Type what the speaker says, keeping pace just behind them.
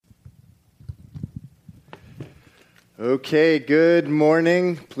Okay, good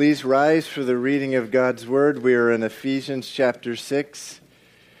morning. Please rise for the reading of God's Word. We are in Ephesians chapter 6,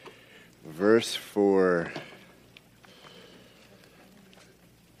 verse 4.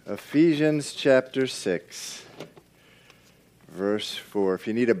 Ephesians chapter 6, verse 4. If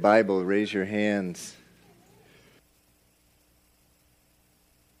you need a Bible, raise your hands.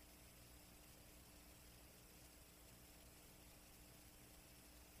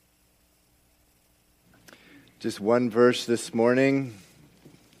 Just one verse this morning.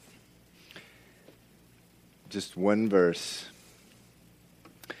 Just one verse.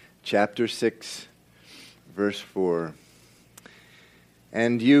 Chapter 6, verse 4.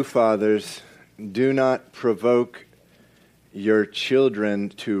 And you, fathers, do not provoke your children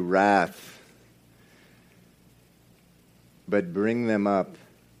to wrath, but bring them up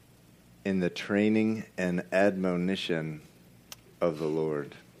in the training and admonition of the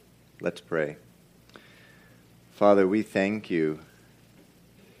Lord. Let's pray. Father, we thank you,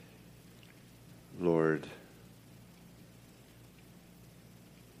 Lord,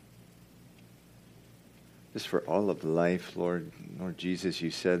 just for all of life, Lord. Lord Jesus, you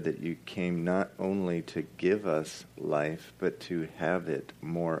said that you came not only to give us life, but to have it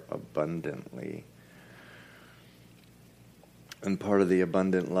more abundantly. And part of the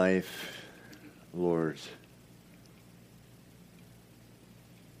abundant life, Lord,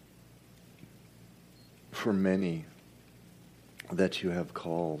 for many that you have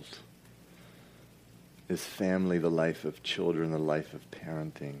called is family, the life of children, the life of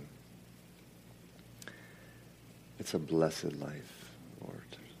parenting. It's a blessed life,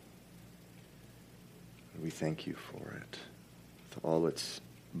 Lord. We thank you for it, with all its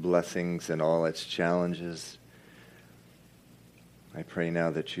blessings and all its challenges. I pray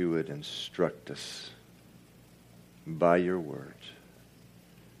now that you would instruct us by your word,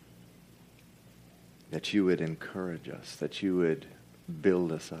 that you would encourage us, that you would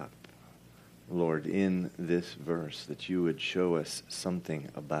build us up, Lord, in this verse, that you would show us something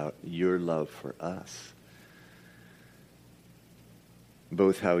about your love for us,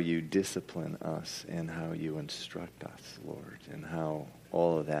 both how you discipline us and how you instruct us, Lord, and how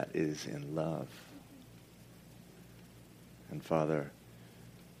all of that is in love. And Father,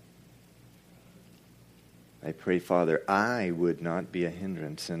 I pray, Father, I would not be a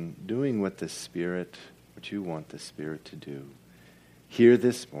hindrance in doing what you want the Spirit to do here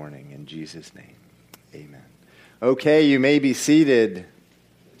this morning. In Jesus' name, amen. Okay, you may be seated.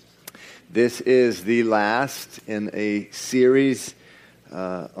 This is the last in a series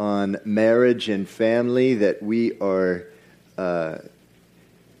on marriage and family that we are,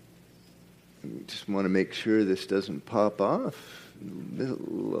 just want to make sure this doesn't pop off in the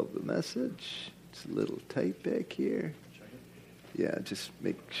middle of the message. It's a little tight back here. Yeah, just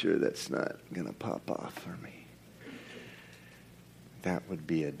make sure that's not going to pop off for me. That would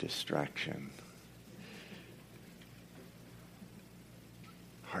be a distraction.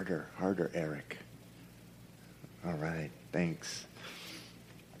 Harder, Eric. All right, thanks.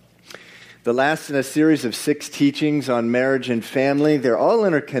 The last in a series of 6 teachings on marriage and family. They're all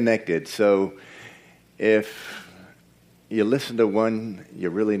interconnected, so if you listen to one, you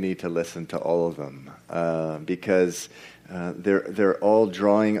really need to listen to all of them because they're all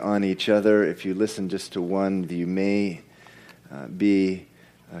drawing on each other. If you listen just to one, you may be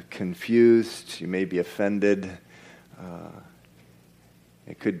confused. You may be offended.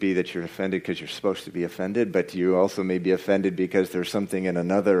 It could be that you're offended because you're supposed to be offended, but you also may be offended because there's something in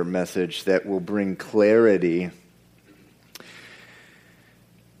another message that will bring clarity.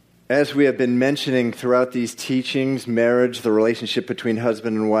 As we have been mentioning throughout these teachings, marriage, the relationship between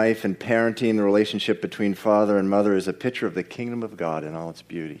husband and wife, and parenting, the relationship between father and mother, is a picture of the kingdom of God in all its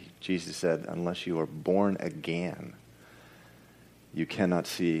beauty. Jesus said, unless you are born again, you cannot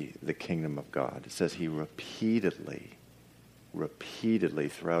see the kingdom of God. It says he repeatedly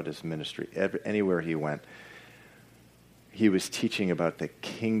throughout his ministry, anywhere he went, he was teaching about the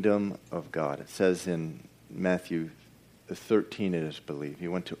kingdom of God. It says in Matthew 13, it is believed, he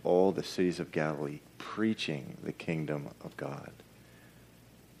went to all the cities of Galilee preaching the kingdom of God.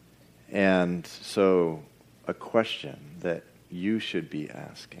 And so a question that you should be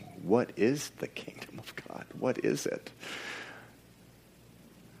asking, what is the kingdom of God? What is it?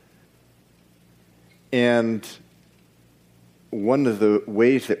 And one of the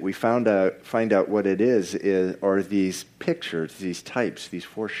ways that we find out what it are these pictures, these types, these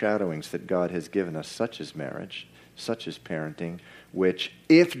foreshadowings that God has given us, such as marriage, such as parenting, which,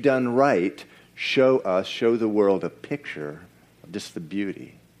 if done right, show the world a picture of just the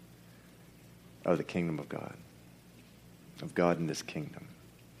beauty of the kingdom of God and his kingdom.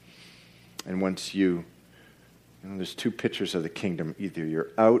 And once you There's two pictures of the kingdom. Either you're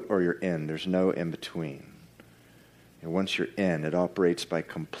out or you're in. There's no in between. And once you're in, it operates by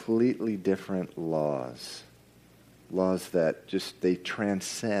completely different laws. Laws that they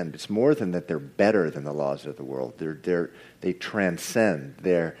transcend. It's more than that they're better than the laws of the world. They transcend.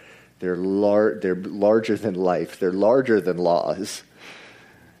 They're larger than life. They're larger than laws.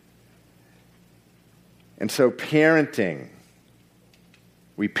 And so parenting,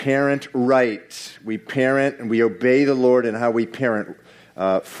 we parent right. We parent and we obey the Lord in how we parent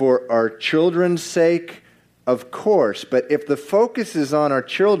for our children's sake, of course. But if the focus is on our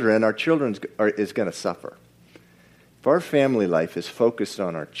children is going to suffer. If our family life is focused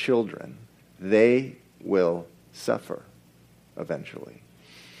on our children, they will suffer eventually.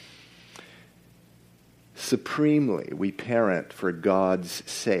 Supremely, we parent for God's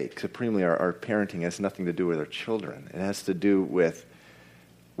sake. Supremely, our parenting has nothing to do with our children. It has to do with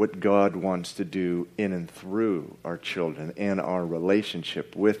what God wants to do in and through our children and our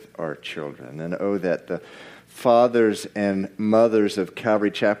relationship with our children. And that the fathers and mothers of Calvary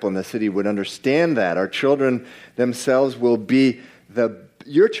Chapel in the city would understand that. Our children themselves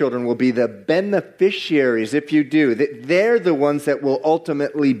your children will be the beneficiaries if you do. They're the ones that will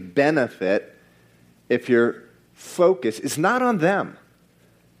ultimately benefit if your focus is not on them,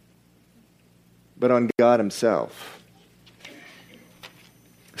 but on God Himself.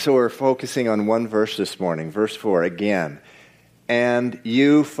 So we're focusing on one verse this morning, verse 4 again. And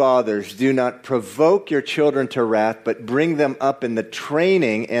you, fathers, do not provoke your children to wrath, but bring them up in the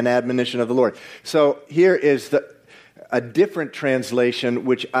training and admonition of the Lord. So here is a different translation,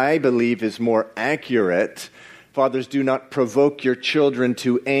 which I believe is more accurate. Fathers, do not provoke your children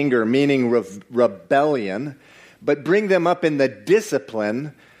to anger, meaning rebellion, but bring them up in the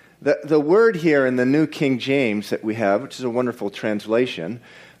discipline. The word here in the New King James that we have, which is a wonderful translation,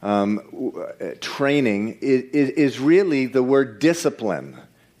 training, is really the word discipline.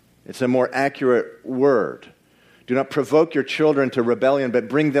 It's a more accurate word. Do not provoke your children to rebellion, but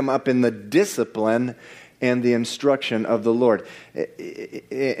bring them up in the discipline and the instruction of the Lord.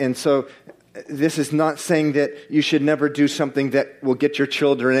 And so this is not saying that you should never do something that will get your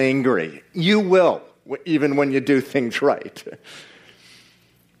children angry. You will, even when you do things right.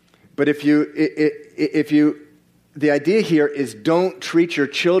 But the idea here is don't treat your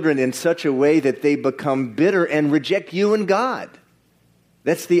children in such a way that they become bitter and reject you and God.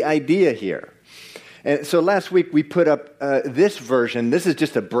 That's the idea here. And so last week we put up this version. This is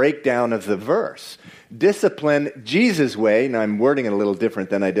just a breakdown of the verse. Discipline Jesus' way. Now I'm wording it a little different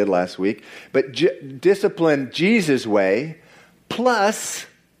than I did last week. But discipline Jesus' way plus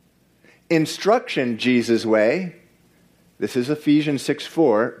instruction Jesus' way. This is Ephesians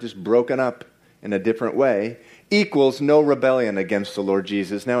 6:4, just broken up in a different way, equals no rebellion against the Lord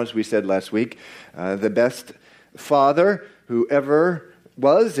Jesus. Now, as we said last week, the best father who ever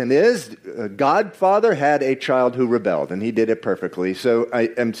was and is, God Father, had a child who rebelled, and he did it perfectly. So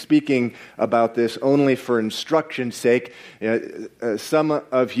I am speaking about this only for instruction's sake. Some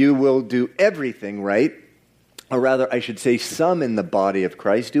of you will do everything right, or rather, I should say some in the body of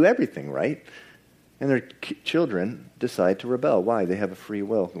Christ do everything right, and their children decide to rebel. Why? They have a free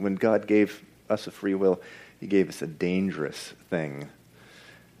will. When God gave us a free will, He gave us a dangerous thing,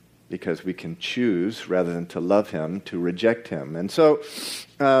 because we can choose, rather than to love Him, to reject Him. And so,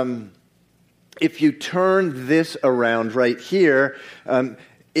 if you turn this around right here,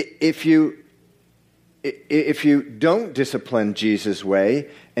 if you don't discipline Jesus' way,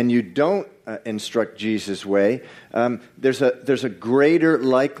 and you don't instruct Jesus' way, there's a greater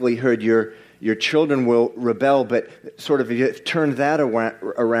likelihood your children will rebel. But sort of if you turn that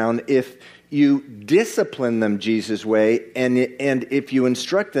around, if you discipline them Jesus' way, and if you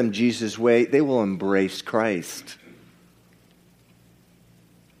instruct them Jesus' way, they will embrace Christ.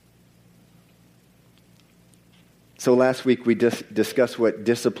 So last week we discussed what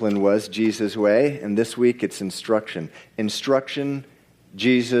discipline was, Jesus' way, and this week it's instruction. Instruction,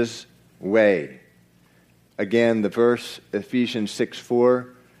 Jesus' way. Again, the verse, Ephesians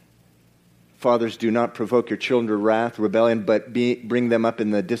 6:4, fathers, do not provoke your children to wrath, rebellion, but bring them up in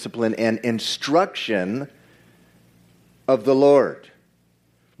the discipline and instruction of the Lord.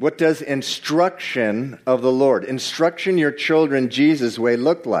 What does instruction of the Lord, instruction your children Jesus' way,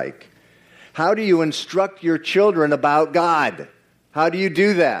 look like? How do you instruct your children about God? How do you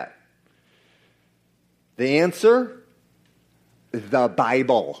do that? The answer? The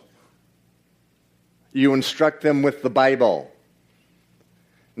Bible. You instruct them with the Bible.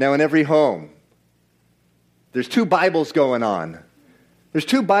 Now, in every home, there's two Bibles going on. There's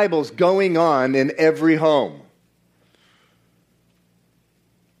two Bibles going on in every home.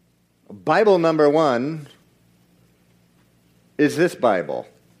 Bible number one is this Bible.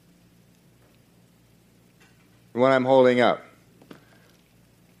 The one I'm holding up.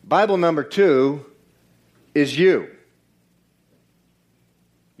 Bible number 2 is you.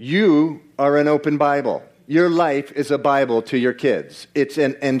 You are an open Bible. Your life is a Bible to your kids. It's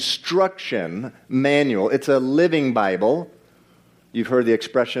an instruction manual. It's a living Bible. You've heard the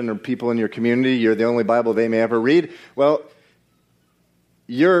expression of people in your community, you're the only Bible they may ever read. Well,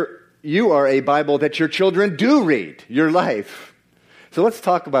 you are a Bible that your children do read, your life. So let's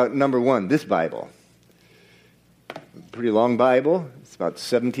talk about number 1, this Bible. Pretty long Bible. It's about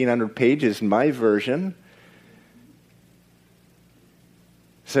 1,700 pages in my version.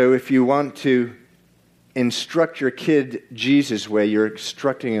 So if you want to instruct your kid Jesus' way, you're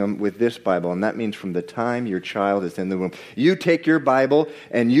instructing them with this Bible, and that means from the time your child is in the womb. You take your Bible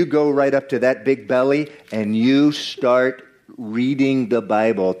and you go right up to that big belly and you start reading the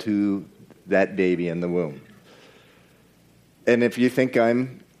Bible to that baby in the womb. And if you think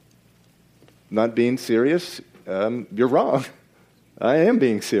I'm not being serious, you're wrong. I am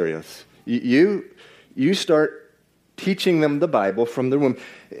being serious. You start teaching them the Bible from the womb.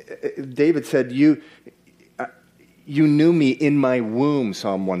 David said, you knew me in my womb,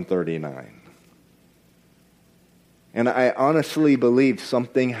 Psalm 139. And I honestly believe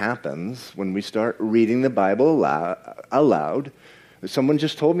something happens when we start reading the Bible aloud. Someone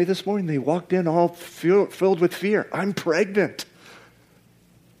just told me this morning, they walked in all filled with fear. I'm pregnant.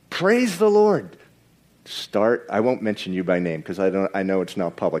 Praise the Lord. I won't mention you by name because I know it's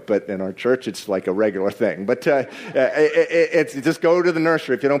not public, but in our church it's like a regular thing. But it's just go to the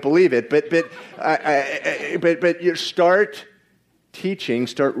nursery if you don't believe it. But you start teaching,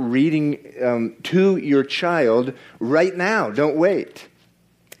 start reading to your child right now. Don't wait.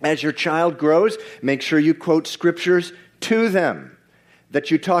 As your child grows, make sure you quote scriptures to them, that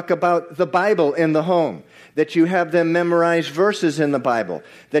you talk about the Bible in the home, that you have them memorize verses in the Bible,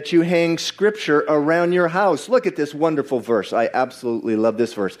 that you hang scripture around your house. Look at this wonderful verse. I absolutely love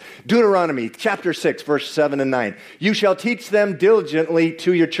this verse. Deuteronomy chapter 6, verse 7 and 9. You shall teach them diligently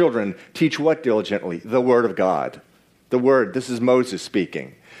to your children. Teach what diligently? The word of God. The word. This is Moses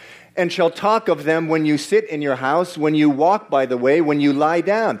speaking. And shall talk of them when you sit in your house, when you walk by the way, when you lie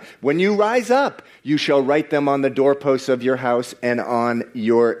down, when you rise up. You shall write them on the doorposts of your house and on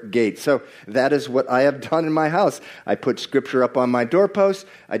your gates. So that is what I have done in my house. I put scripture up on my doorposts.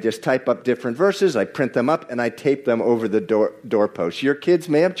 I just type up different verses. I print them up and I tape them over the doorposts. Your kids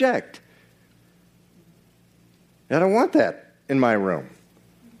may object. I don't want that in my room.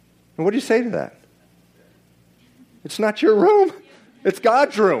 And what do you say to that? It's not your room. It's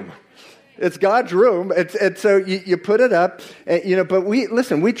God's room. It's God's room. And so you put it up, but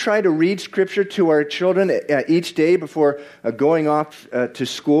we try to read Scripture to our children each day before going off to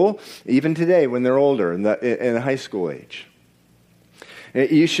school, even today when they're older, in high school age.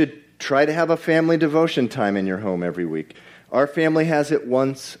 You should try to have a family devotion time in your home every week. Our family has it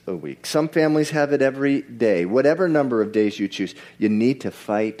once a week. Some families have it every day. Whatever number of days you choose, you need to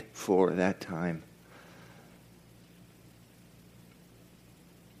fight for that time.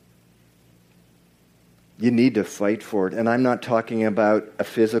 You need to fight for it. And I'm not talking about a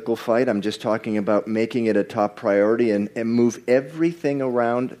physical fight. I'm just talking about making it a top priority and move everything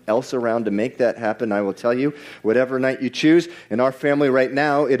else around to make that happen. I will tell you, whatever night you choose, in our family right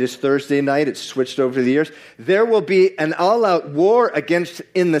now, it is Thursday night. It's switched over the years. There will be an all-out war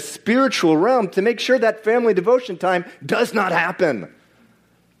in the spiritual realm to make sure that family devotion time does not happen.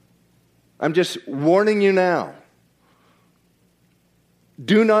 I'm just warning you now.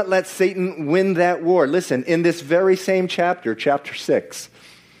 Do not let Satan win that war. Listen, in this very same chapter, chapter 6,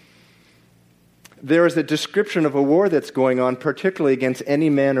 there is a description of a war that's going on, particularly against any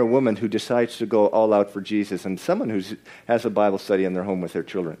man or woman who decides to go all out for Jesus. And someone who has a Bible study in their home with their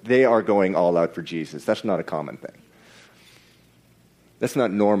children, they are going all out for Jesus. That's not a common thing. That's not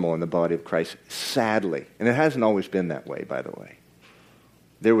normal in the body of Christ, sadly. And it hasn't always been that way, by the way.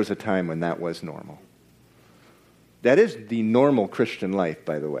 There was a time when that was normal. That is the normal Christian life,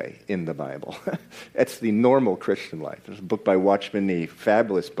 by the way, in the Bible. It's the normal Christian life. There's a book by Watchman Nee,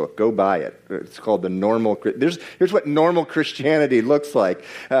 fabulous book. Go buy it. It's called The Normal. Here's what normal Christianity looks like.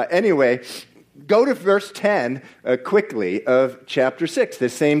 Anyway, go to verse 10 quickly of chapter 6, the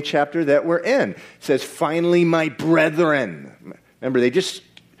same chapter that we're in. It says, finally, my brethren. Remember,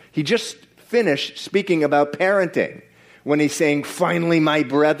 he just finished speaking about parenting. When he's saying, finally, my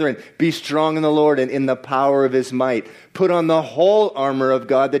brethren, be strong in the Lord and in the power of his might. Put on the whole armor of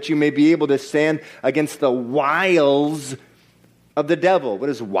God that you may be able to stand against the wiles of the devil. What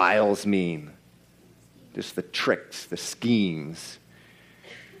does wiles mean? Just the tricks, the schemes.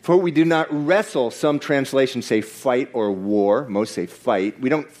 For we do not wrestle, some translations say fight or war, most say fight. We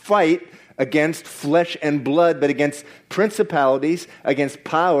don't fight against flesh and blood, but against principalities, against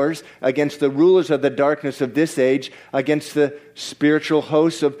powers, against the rulers of the darkness of this age, against the spiritual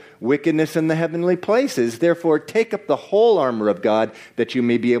hosts of wickedness in the heavenly places. Therefore, take up the whole armor of God, that you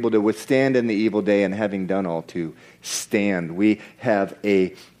may be able to withstand in the evil day, and having done all, to stand. We have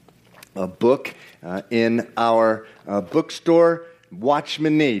a book in our bookstore,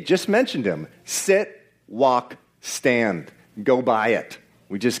 Watchman Nee. Just mentioned him. Sit, walk, stand. Go buy it.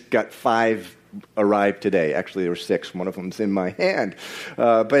 We just got 5 arrived today. Actually, there were 6. One of them's in my hand.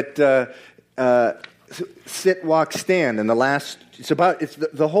 Sit, walk, stand. And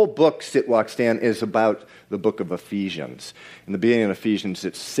the whole book, Sit, Walk, Stand, is about the book of Ephesians. In the beginning of Ephesians,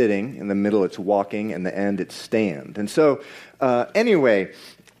 it's sitting. In the middle, it's walking. In the end, it's stand. And so,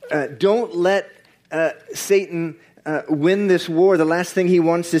 don't let Satan win this war. The last thing he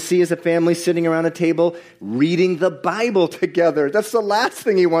wants to see is a family sitting around a table reading the Bible together. That's the last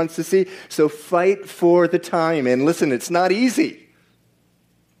thing he wants to see. So fight for the time. And listen, it's not easy.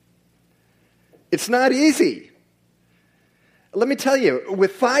 It's not easy. Let me tell you,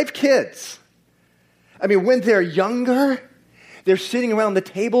 with 5 kids, when they're younger, they're sitting around the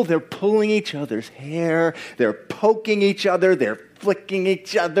table, they're pulling each other's hair, they're poking each other, they're flicking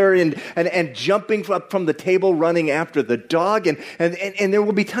each other and jumping up from the table, running after the dog. And there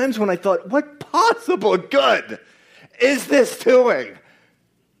will be times when I thought, what possible good is this doing?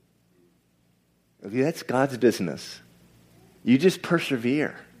 That's God's business. You just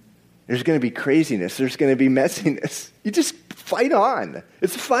persevere. There's going to be craziness. There's going to be messiness. You just fight on.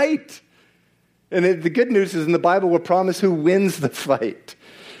 It's a fight. And the good news is in the Bible we're promised who wins the fight.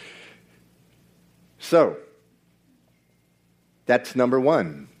 So, that's number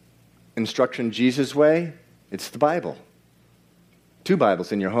 1. Instruction Jesus' way, it's the Bible. 2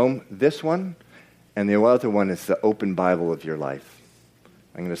 Bibles in your home, this one, and the other one is the open Bible of your life.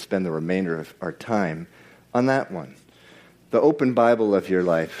 I'm going to spend the remainder of our time on that one. The open Bible of your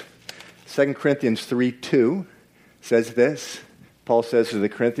life. 2 Corinthians 3:2 says this. Paul says to the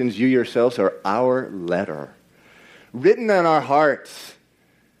Corinthians, you yourselves are our letter, written on our hearts,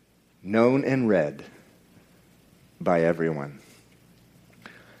 known and read by everyone.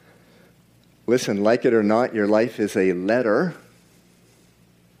 Listen, like it or not, your life is a letter,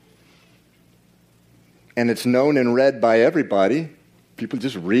 and it's known and read by everybody. People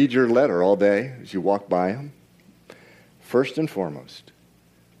just read your letter all day as you walk by them. First and foremost,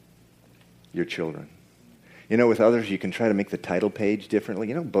 your children. With others, you can try to make the title page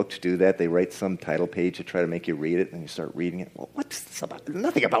differently. Books do that. They write some title page to try to make you read it, and you start reading it. Well, what's this about?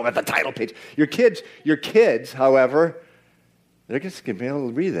 Nothing about the title page. Your kids, however, they're just going to be able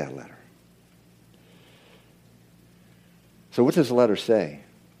to read that letter. So what does the letter say?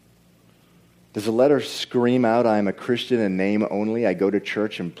 Does the letter scream out, I am a Christian in name only. I go to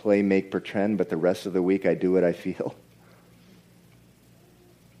church and play, make, pretend, but the rest of the week I do what I feel?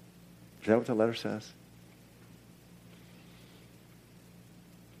 Is that what the letter says?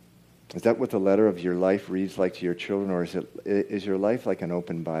 Is that what the letter of your life reads like to your children, or is your life like an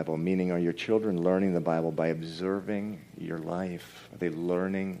open Bible? Meaning, are your children learning the Bible by observing your life? Are they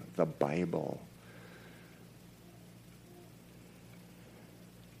learning the Bible?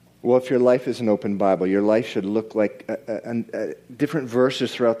 Well, if your life is an open Bible, your life should look like different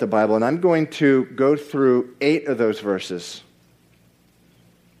verses throughout the Bible. And I'm going to go through 8 of those verses.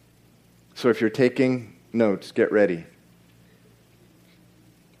 So if you're taking notes, get ready.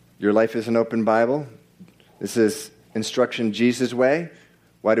 Your life is an open Bible. This is instruction Jesus' way.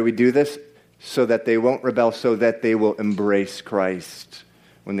 Why do we do this? So that they won't rebel, so that they will embrace Christ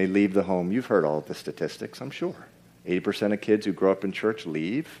when they leave the home. You've heard all of the statistics, I'm sure. 80% of kids who grow up in church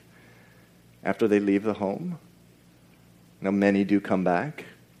leave after they leave the home. Now, many do come back,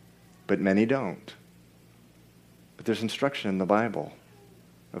 but many don't. But there's instruction in the Bible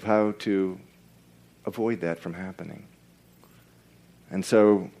of how to avoid that from happening. And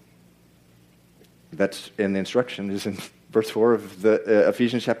so, that's in the instruction is in verse 4 of the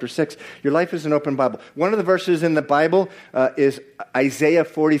Ephesians chapter 6. Your life is an open Bible. One of the verses in the Bible is Isaiah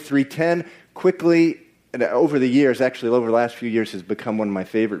 43:10. Quickly, and over the years, actually over the last few years, has become one of my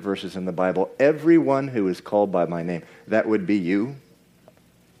favorite verses in the Bible. Everyone who is called by my name. That would be you.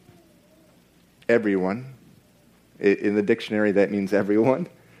 Everyone. In the dictionary, that means everyone.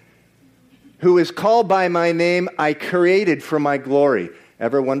 Who is called by my name, I created for my glory.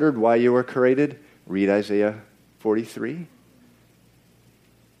 Ever wondered why you were created? Read Isaiah 43.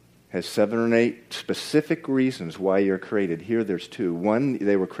 has 7 or 8 specific reasons why you're created. Here there's 2. 1,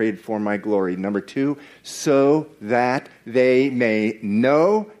 they were created for my glory. Number 2, so that they may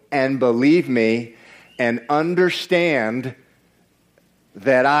know and believe me and understand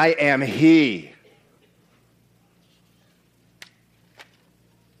that I am He.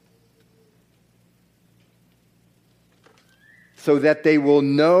 So that they will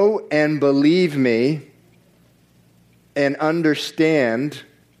know and believe me and understand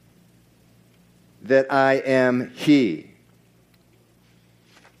that I am He.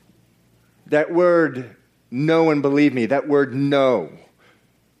 That word, know and believe me, that word know,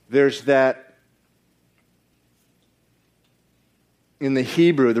 there's that, in the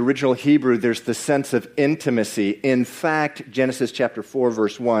Hebrew, the original Hebrew, there's the sense of intimacy. In fact, Genesis chapter 4,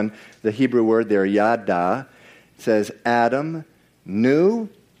 verse 1, the Hebrew word there, yada, says, Adam knew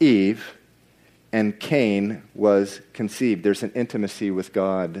Eve and Cain was conceived. There's an intimacy with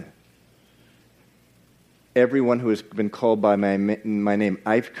God. Everyone who has been called by my name,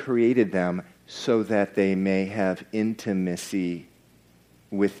 I've created them so that they may have intimacy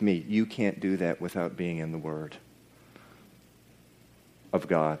with me. You can't do that without being in the Word of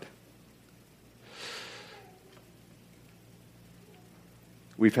God.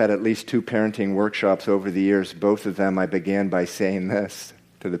 We've had at least 2 parenting workshops over the years. Both of them I began by saying this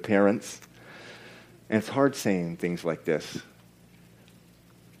to the parents. And it's hard saying things like this.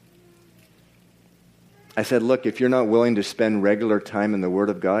 I said, look, if you're not willing to spend regular time in the Word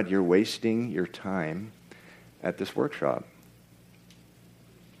of God, you're wasting your time at this workshop.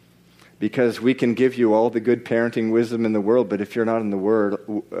 Because we can give you all the good parenting wisdom in the world, but if you're not in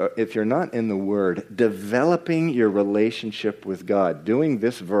the Word, developing your relationship with God, doing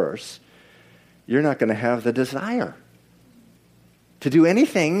this verse, you're not going to have the desire to do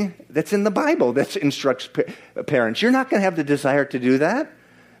anything that's in the Bible that instructs parents. You're not going to have the desire to do that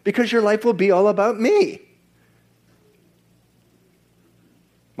because your life will be all about me.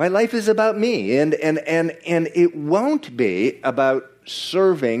 My life is about me, and it won't be about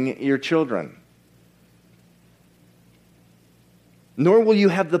serving your children. Nor will you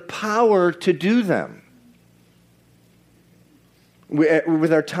have the power to do them.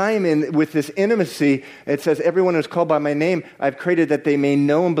 With our time with this intimacy, it says, everyone who's called by my name, I've created that they may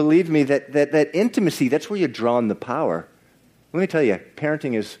know and believe me. That intimacy, that's where you draw on the power. Let me tell you,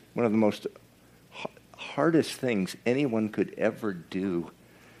 parenting is one of the most hardest things anyone could ever do.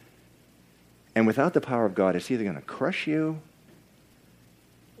 And without the power of God, it's either going to crush you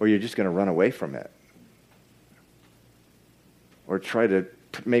or you're just going to run away from it. Or try to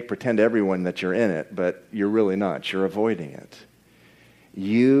pretend everyone that you're in it, but you're really not. You're avoiding it.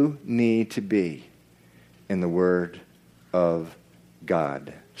 You need to be in the Word of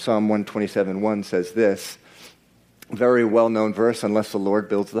God. Psalm 127:1 says this, very well-known verse, unless the Lord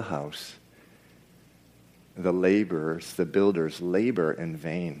builds the house, the laborers, the builders, labor in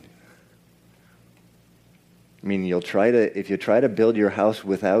vain. I mean, if you try to build your house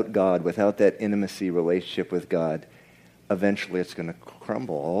without God, without that intimacy relationship with God, eventually it's going to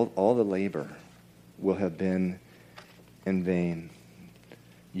crumble. All the labor will have been in vain.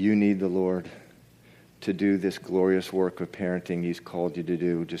 You need the Lord to do this glorious work of parenting He's called you to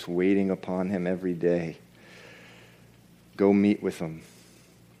do, just waiting upon Him every day. Go meet with Him.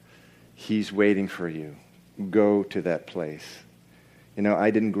 He's waiting for you. Go to that place. You know, I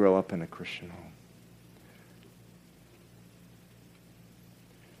didn't grow up in a Christian home.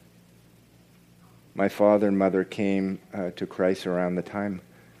 My father and mother came to Christ around the time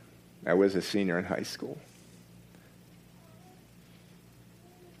I was a senior in high school.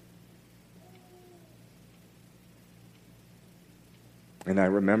 And I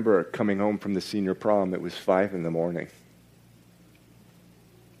remember coming home from the senior prom. It was 5 a.m.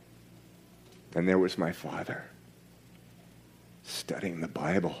 And there was my father studying the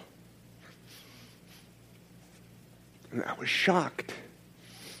Bible. And I was shocked.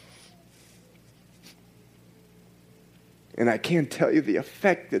 And I can't tell you the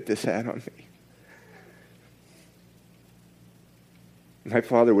effect that this had on me. My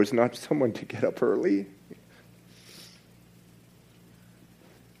father was not someone to get up early.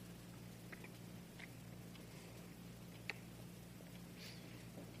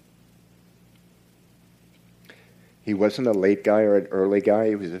 He wasn't a late guy or an early guy.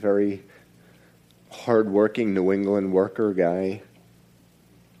 He was a very hard-working New England worker guy.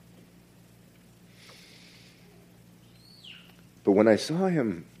 But when I saw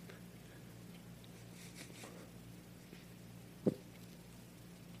him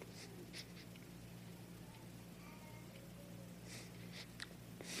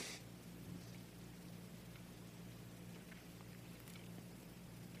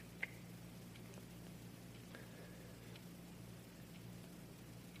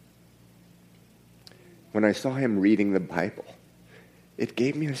when I saw him reading the Bible, it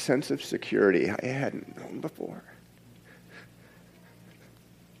gave me a sense of security I hadn't known before.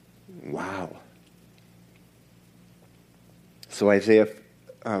 Wow. So Isaiah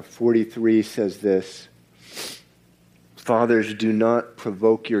 43 says this, "Fathers, do not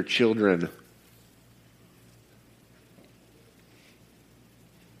provoke your children."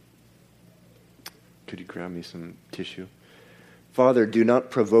 Could you grab me some tissue? "Father, do not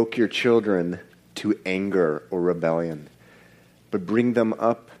provoke your children to anger or rebellion, but bring them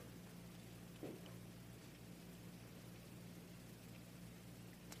up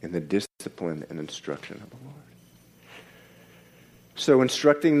in the discipline and instruction of the Lord." So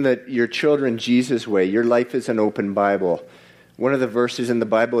instructing your children Jesus' way, your life is an open Bible. One of the verses in the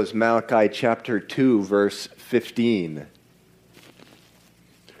Bible is Malachi chapter 2, verse 15.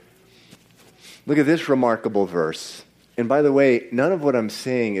 Look at this remarkable verse. And by the way, none of what I'm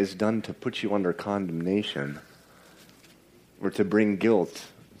saying is done to put you under condemnation or to bring guilt.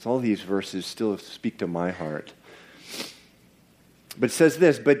 All these verses still speak to my heart. But it says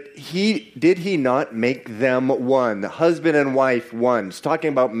this, did he not make them one? Husband and wife one. It's talking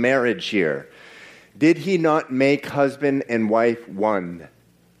about marriage here. Did he not make husband and wife one?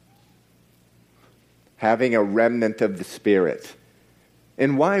 Having a remnant of the Spirit.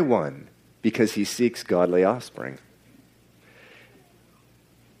 And why one? Because he seeks godly offspring.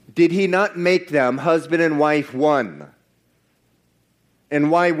 Did he not make them husband and wife one?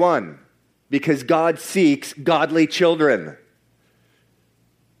 And why one? Because God seeks godly children.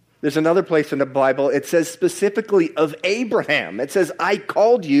 There's another place in the Bible, it says specifically of Abraham. It says, "I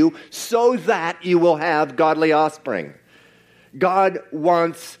called you so that you will have godly offspring." God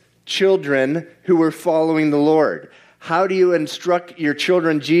wants children who are following the Lord. How do you instruct your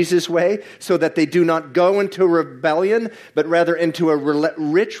children Jesus' way? So that they do not go into rebellion, but rather into a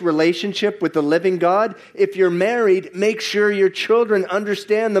rich relationship with the living God. If you're married, make sure your children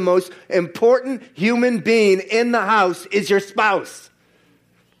understand the most important human being in the house is your spouse.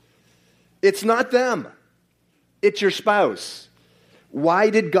 It's not them. It's your spouse. Why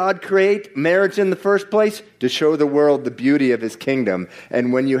did God create marriage in the first place? To show the world the beauty of his kingdom.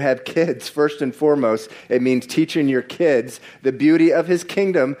 And when you have kids, first and foremost, it means teaching your kids the beauty of his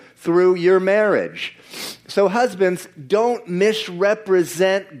kingdom through your marriage. So husbands, don't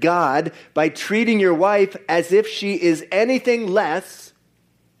misrepresent God by treating your wife as if she is anything less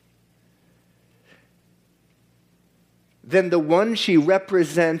than the one she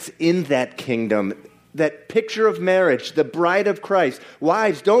represents in that kingdom. That picture of marriage, the bride of Christ.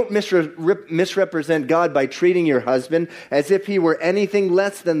 Wives, don't misrepresent God by treating your husband as if he were anything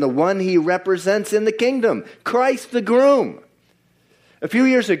less than the one he represents in the kingdom, Christ the groom. A few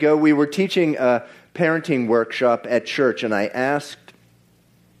years ago, we were teaching a parenting workshop at church, and I asked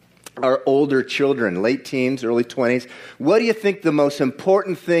our older children, late teens, early 20s, what do you think the most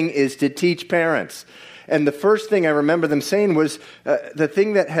important thing is to teach parents? And the first thing I remember them saying was, the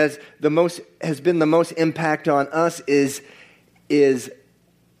thing that has been the most impact on us is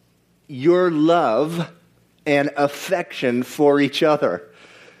your love and affection for each other.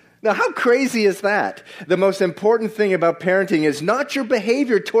 Now, how crazy is that? The most important thing about parenting is not your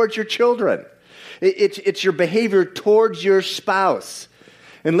behavior towards your children. It's your behavior towards your spouse.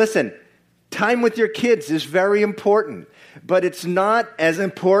 And listen, time with your kids is very important. But it's not as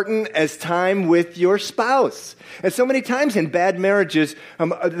important as time with your spouse. And so many times in bad marriages,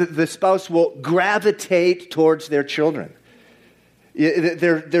 the spouse will gravitate towards their children.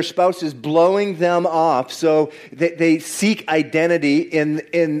 Their spouse is blowing them off, so they seek identity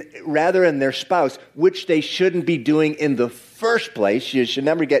in rather in their spouse, which they shouldn't be doing in the first place. You should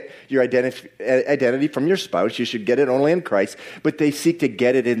never get your identity from your spouse. You should get it only in Christ. But they seek to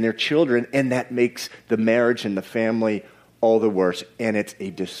get it in their children, and that makes the marriage and the family all the worse. And it's a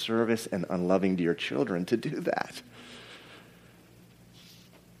disservice and unloving to your children to do that.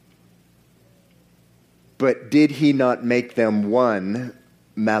 But did he not make them one?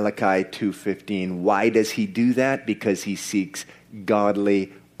 Malachi 2:15. Why does he do that? Because he seeks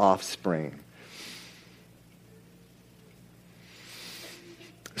godly offspring.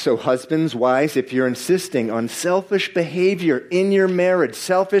 So husbands, wives, if you're insisting on selfish behavior in your marriage,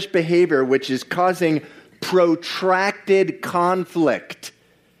 selfish behavior which is causing protracted conflict,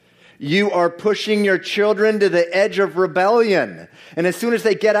 you are pushing your children to the edge of rebellion. And as soon as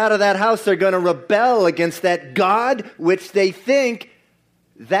they get out of that house, they're going to rebel against that God which they think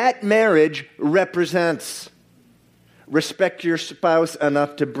that marriage represents. Respect your spouse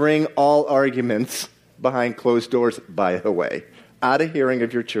enough to bring all arguments behind closed doors, by the way, out of hearing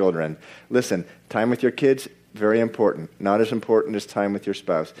of your children. Listen, time with your kids, very important. Not as important as time with your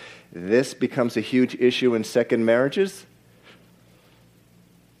spouse. This becomes a huge issue in second marriages,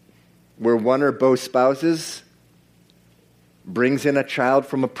 where one or both spouses brings in a child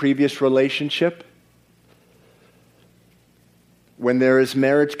from a previous relationship. When there is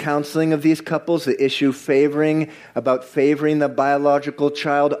marriage counseling of these couples, the issue about favoring the biological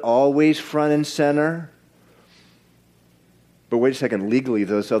child always front and center. But wait a second, legally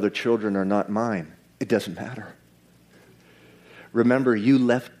those other children are not mine. It doesn't matter. Remember, you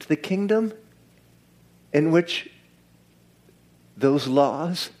left the kingdom in which those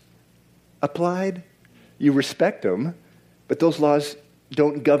laws applied. You respect them, but those laws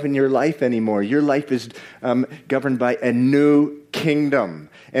don't govern your life anymore. Your life is governed by a new kingdom.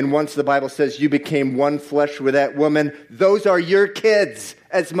 And once the Bible says you became one flesh with that woman, those are your kids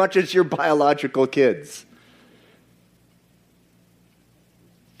as much as your biological kids.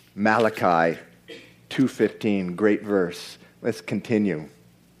 Malachi 2:15, great verse. Let's continue.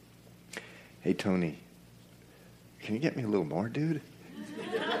 Hey, Tony, can you get me a little more, dude?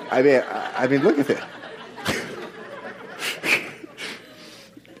 I mean, look at that.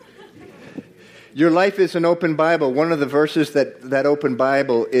 Your life is an open Bible. One of the verses that open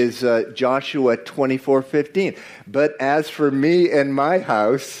Bible is Joshua 24:15. But as for me and my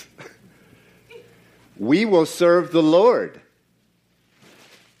house, we will serve the Lord.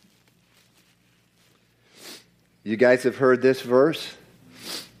 You guys have heard this verse?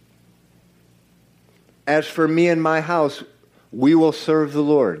 As for me and my house, we will serve the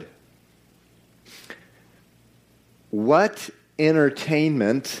Lord. What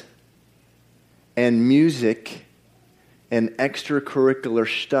entertainment and music and extracurricular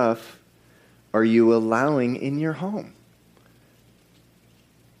stuff are you allowing in your home?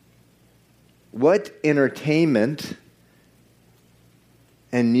 What entertainment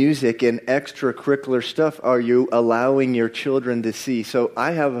and music and extracurricular stuff are you allowing your children to see? So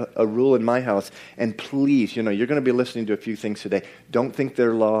I have a rule in my house, and please, you're going to be listening to a few things today. Don't think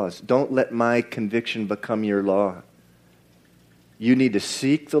they're laws. Don't let my conviction become your law. You need to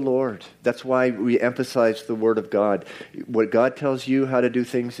seek the Lord. That's why we emphasize the Word of God. What God tells you how to do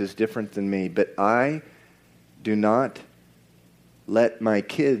things is different than me. But I do not let my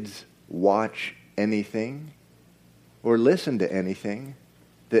kids watch anything or listen to anything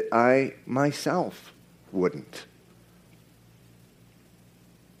that I myself wouldn't.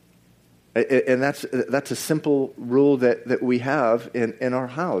 And that's a simple rule that we have in our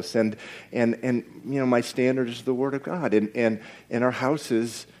house. And my standard is the Word of God. And our house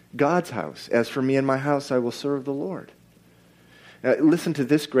is God's house. As for me and my house, I will serve the Lord. Now, listen to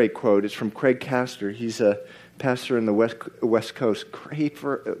this great quote. It's from Craig Castor. He's a pastor in the West Coast.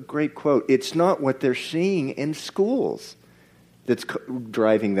 Great quote. It's not what they're seeing in schools that's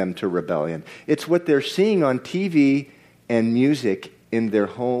driving them to rebellion. It's what they're seeing on TV and music in their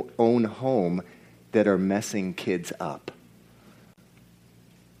own home that are messing kids up.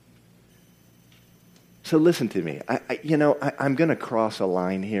 So listen to me. I'm going to cross a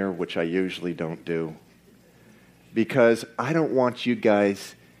line here, which I usually don't do, because I don't want you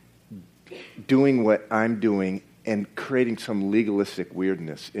guys doing what I'm doing and creating some legalistic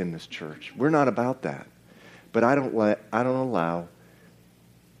weirdness in this church. We're not about that. But I don't allow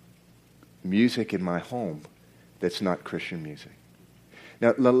music in my home that's not Christian music.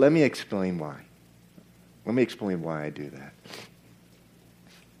 Now, let me explain why. Let me explain why I do that.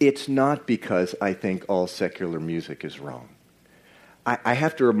 It's not because I think all secular music is wrong. I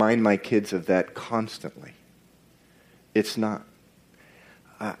have to remind my kids of that constantly. It's not.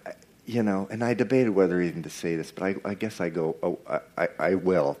 And I debated whether even to say this, but I guess I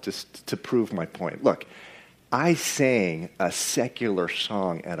will, just to prove my point. Look, I sang a secular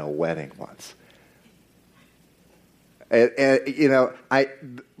song at a wedding once.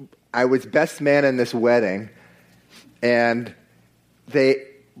 And I was best man in this wedding, and the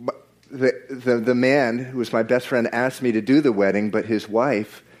man who was my best friend asked me to do the wedding, but his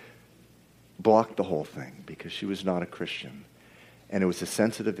wife blocked the whole thing because she was not a Christian, and it was a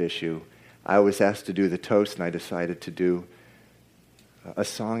sensitive issue. I was asked to do the toast, and I decided to do a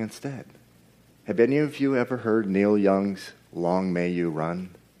song instead. Have any of you ever heard Neil Young's "Long May You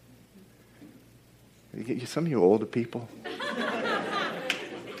Run"? Some of you older people.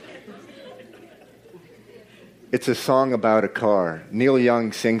 It's a song about a car. Neil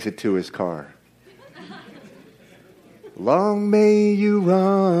Young sings it to his car. Long may you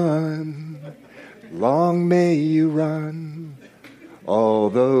run, long may you run,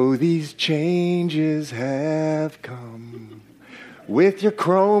 although these changes have come, with your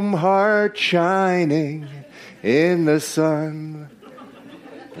chrome heart shining in the sun.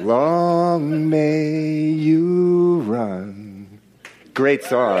 Long may you run. Great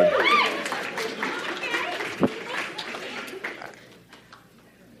song.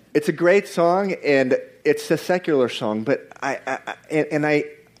 It's a great song, and it's a secular song, but I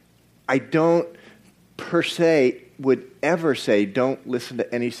don't per se would ever say don't listen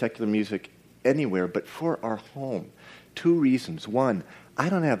to any secular music anywhere, but for our home. 2 reasons. One, I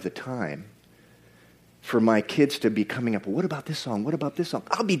don't have the time for my kids to be coming up, what about this song? What about this song?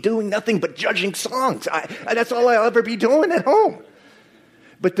 I'll be doing nothing but judging songs. That's all I'll ever be doing at home.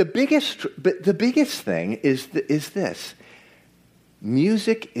 But the biggest thing is this.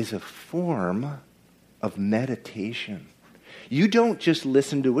 Music is a form of meditation. You don't just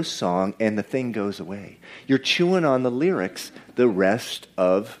listen to a song and the thing goes away. You're chewing on the lyrics the rest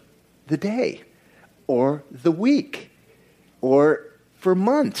of the day or the week or for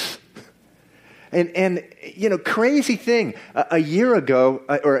months. And you know, crazy thing, a year ago,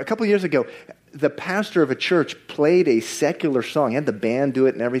 or a couple of years ago, the pastor of a church played a secular song. He had the band do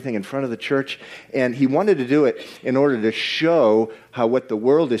it and everything in front of the church, and he wanted to do it in order to show how what the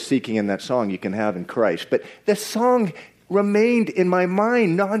world is seeking in that song you can have in Christ. But the song remained in my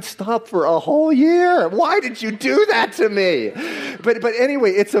mind nonstop for a whole year. Why did you do that to me? But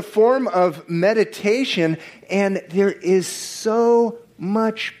anyway, it's a form of meditation, and there is so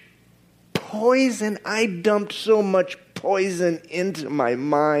much poison. I dumped so much poison into my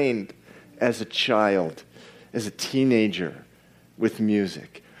mind as a child, as a teenager, with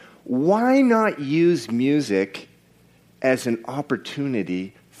music. Why not use music as an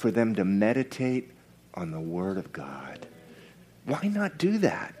opportunity for them to meditate on the Word of God? Why not do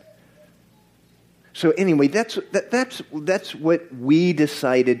that? So anyway, that's what we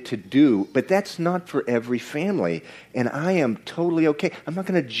decided to do, but that's not for every family, and I am totally okay. I'm not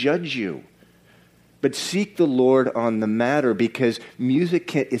going to judge you. But seek the Lord on the matter, because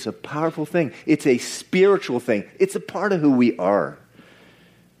music is a powerful thing. It's a spiritual thing. It's a part of who we are.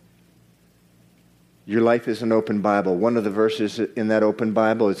 Your life is an open Bible. One of the verses in that open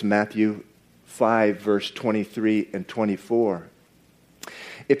Bible is Matthew 5, verse 23 and 24.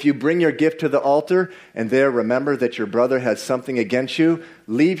 If you bring your gift to the altar and there remember that your brother has something against you,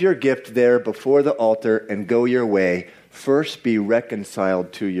 leave your gift there before the altar and go your way. First be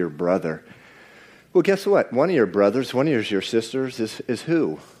reconciled to your brother. Well, guess what? One of your brothers, one of your sisters is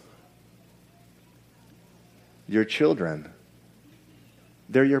who? Your children.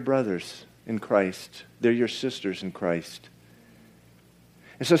 They're your brothers in Christ. They're your sisters in Christ.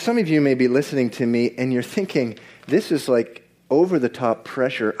 And so some of you may be listening to me and you're thinking, this is like over-the-top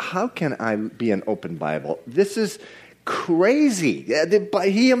pressure. How can I be an open Bible? This is crazy.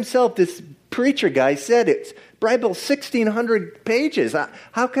 He himself, this preacher guy, said it's Bible 1,600 pages.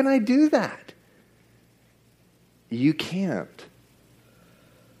 How can I do that? You can't.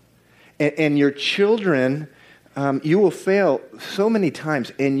 And your children, you will fail so many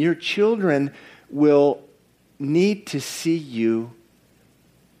times, and your children will need to see you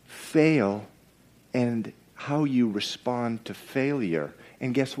fail and how you respond to failure.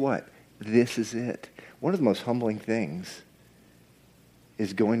 And guess what? This is it. One of the most humbling things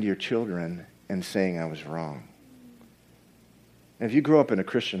is going to your children and saying, I was wrong. And if you grow up in a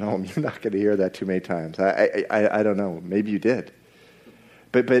Christian home, you're not going to hear that too many times. I don't know. Maybe you did.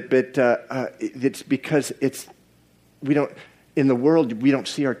 But it's because we don't, in the world, we don't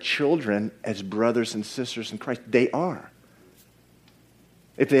see our children as brothers and sisters in Christ. They are.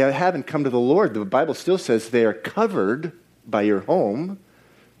 If they haven't come to the Lord, the Bible still says they are covered by your home.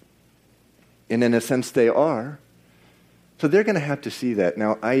 And in a sense, they are. So they're going to have to see that.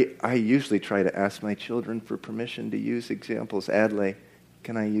 Now, I usually try to ask my children for permission to use examples. Adlai,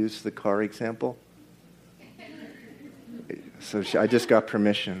 can I use the car example? So I just got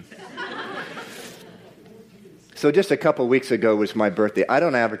permission. So just a couple weeks ago was my birthday. I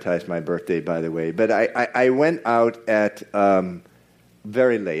don't advertise my birthday, by the way, but I went out at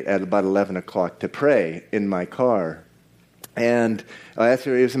very late, at about 11 o'clock, to pray in my car. And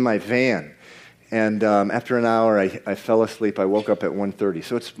actually, it was in my van. And after an hour, I fell asleep. I woke up at 1:30.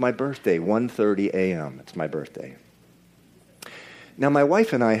 So it's my birthday, 1:30 a.m. It's my birthday. Now, my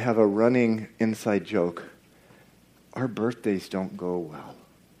wife and I have a running inside joke. Our birthdays don't go well.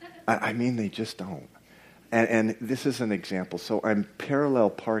 I mean, they just don't. And this is an example. So I'm parallel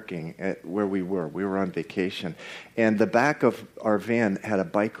parking at where we were. We were on vacation. And the back of our van had a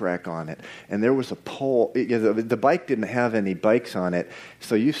bike rack on it. And there was a pole. The bike didn't have any bikes on it.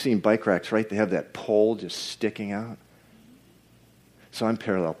 So you've seen bike racks, right? They have that pole just sticking out. So I'm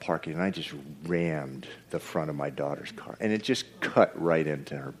parallel parking, and I just rammed the front of my daughter's car. And it just cut right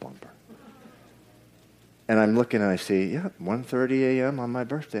into her bumper. And I'm looking and I see, 1:30 a.m. on my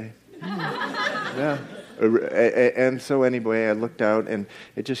birthday. Yeah. And so anyway, I looked out and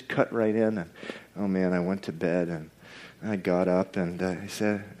it just cut right in. And oh man, I went to bed and I got up and I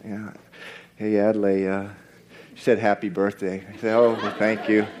said, hey Adlai, she said happy birthday. I said, oh, well, thank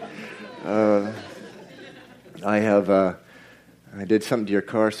you. I did something to your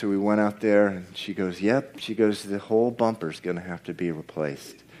car, so we went out there and she goes, yep. She goes, the whole bumper's going to have to be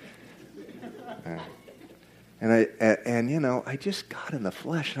replaced. I just got in the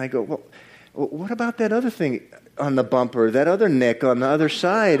flesh and I go, well, what about that other thing on the bumper, that other nick on the other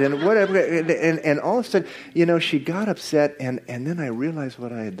side, and whatever? And all of a sudden, she got upset, and then I realized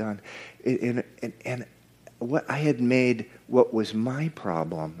what I had done, and what I had made what was my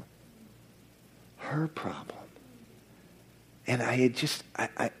problem her problem, and I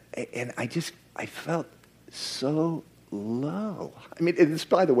felt so low. I mean, this,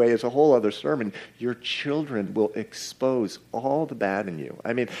 by the way, is a whole other sermon. Your children will expose all the bad in you.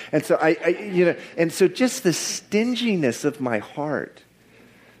 I mean, and so so just the stinginess of my heart,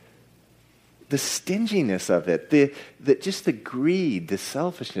 the stinginess of it, just the greed, the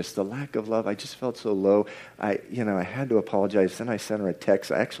selfishness, the lack of love. I just felt so low. I had to apologize. Then I sent her a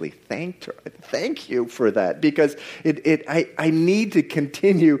text. I actually thanked her. Thank you for that, because I need to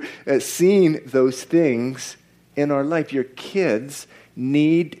continue seeing those things in our life. Your kids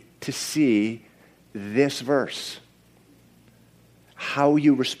need to see this verse. How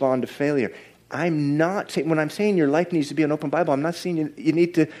you respond to failure. I'm not saying, when I'm saying your life needs to be an open Bible, I'm not saying you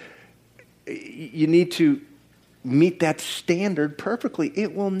need to meet that standard perfectly.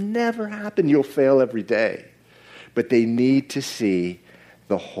 It will never happen. You'll fail every day. But they need to see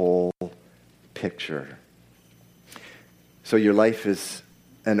the whole picture. So your life is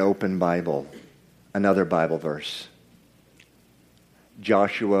an open Bible. Another Bible verse.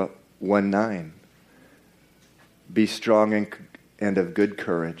 Joshua 1:9. Be strong and of good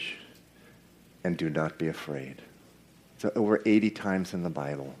courage, and do not be afraid. So over 80 times in the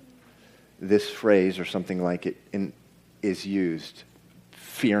Bible, this phrase or something like it is used.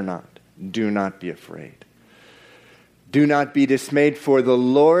 Fear not. Do not be afraid. Do not be dismayed, for the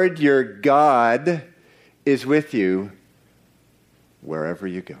Lord your God is with you wherever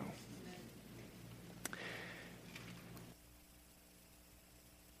you go.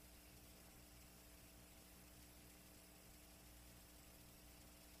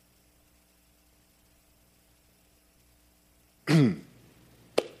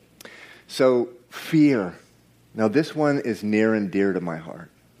 So, fear. Now, this one is near and dear to my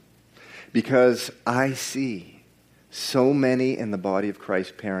heart, because I see so many in the body of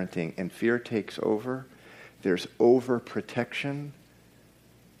Christ parenting, and fear takes over. There's overprotection,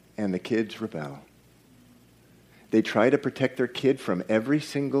 and the kids rebel. They try to protect their kid from every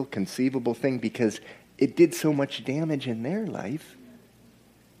single conceivable thing because it did so much damage in their life.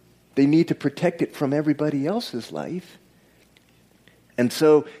 They need to protect it from everybody else's life. And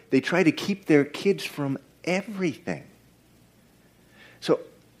so they try to keep their kids from everything. So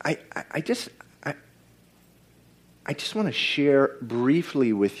I just want to share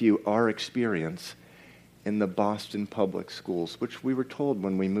briefly with you our experience in the Boston public schools, which we were told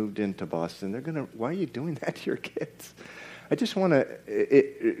when we moved into Boston, why are you doing that to your kids? I just want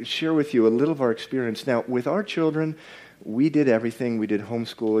to share with you a little of our experience. Now, with our children, we did everything. We did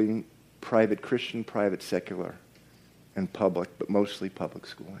homeschooling, private Christian, private secular, and public, but mostly public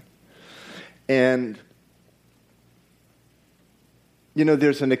schooling. And,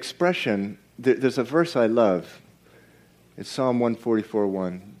 there's an expression, there's a verse I love. It's Psalm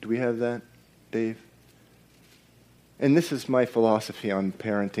 144:1. Do we have that, Dave? And this is my philosophy on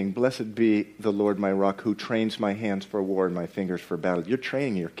parenting. Blessed be the Lord my rock, who trains my hands for war and my fingers for battle. You're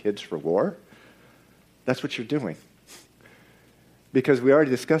training your kids for war? That's what you're doing. Because we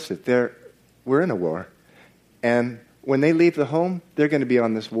already discussed it. We're in a war. And when they leave the home, they're going to be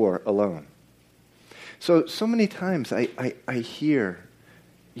on this war alone. So many times I hear,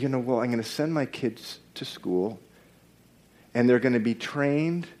 I'm going to send my kids to school, and they're going to be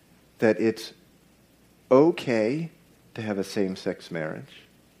trained that it's okay to have a same-sex marriage.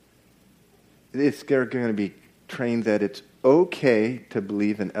 They're going to be trained that it's okay to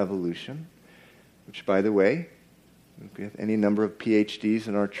believe in evolution, which, by the way, if we have any number of PhDs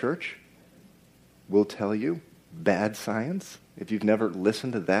in our church, will tell you, bad science. If you've never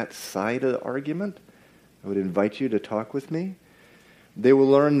listened to that side of the argument, I would invite you to talk with me. They will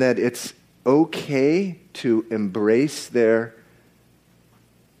learn that it's okay to embrace their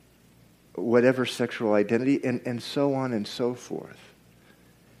whatever sexual identity, and so on and so forth.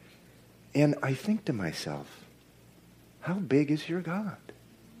 And I think to myself, how big is your God?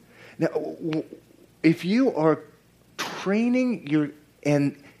 Now, if you are training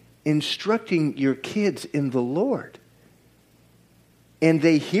and instructing your kids in the Lord, and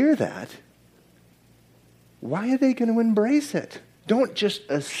they hear that, why are they going to embrace it? Don't just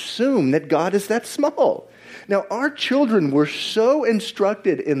assume that God is that small. Now, our children were so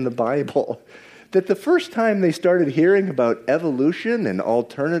instructed in the Bible that the first time they started hearing about evolution and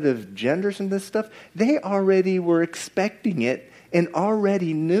alternative genders and this stuff, they already were expecting it and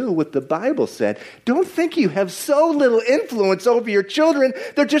already knew what the Bible said. Don't think you have so little influence over your children,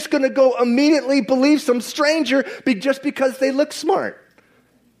 they're just going to go immediately believe some stranger just because they look smart.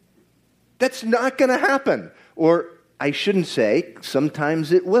 That's not going to happen. Or I shouldn't say,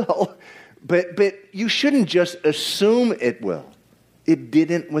 sometimes it will. But you shouldn't just assume it will. It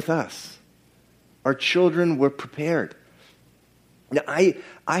didn't with us. Our children were prepared. Now, I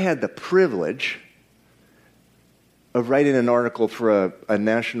had the privilege of writing an article for a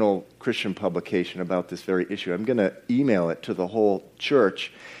national Christian publication about this very issue. I'm going to email it to the whole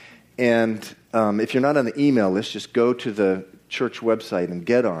church. And if you're not on the email list, just go to the church website and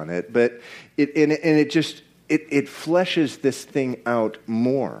get on it. But it fleshes this thing out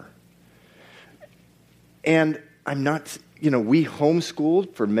more. And I'm not, we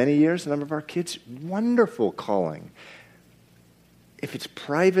homeschooled for many years, a number of our kids. Wonderful calling. If it's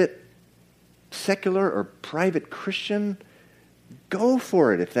private, secular, or private Christian, go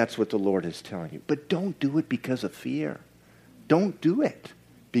for it if that's what the Lord is telling you. But don't do it because of fear. Don't do it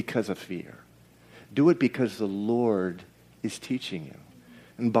because of fear. Do it because the Lord is teaching you.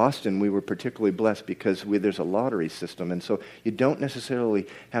 In Boston, we were particularly blessed because there's a lottery system, and so you don't necessarily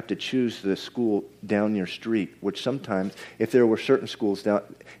have to choose the school down your street, which sometimes, if there were certain schools down,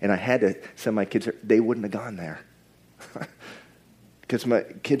 and I had to send my kids there, they wouldn't have gone there. Because my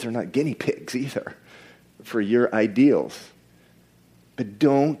kids are not guinea pigs either for your ideals. But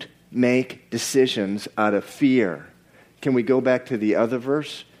don't make decisions out of fear. Can we go back to the other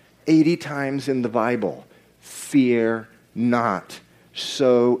verse? 80 times in the Bible, fear not.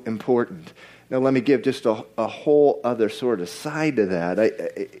 So important. Now let me give just a whole other sort of side to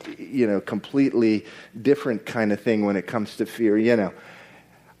that. Completely different kind of thing when it comes to fear.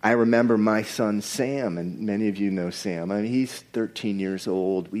 I remember my son Sam, and many of you know Sam. I mean, he's 13 years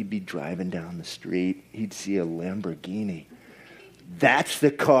old. We'd be driving down the street. He'd see a Lamborghini. That's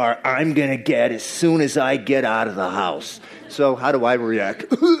the car I'm going to get as soon as I get out of the house. So how do I react?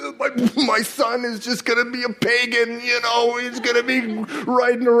 My son is just going to be a pagan, He's going to be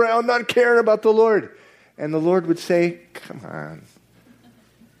riding around not caring about the Lord. And the Lord would say, come on.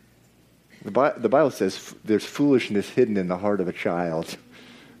 The Bible says there's foolishness hidden in the heart of a child.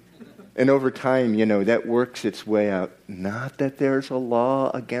 And over time, that works its way out. Not that there's a law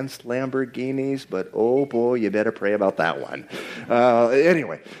against Lamborghinis, but oh boy, you better pray about that one.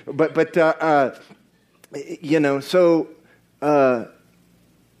 Anyway, so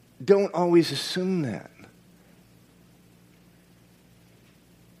don't always assume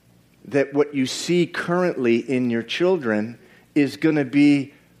that what you see currently in your children is going to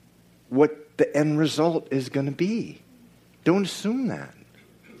be what the end result is going to be. Don't assume that.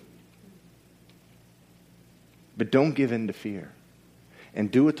 But don't give in to fear. And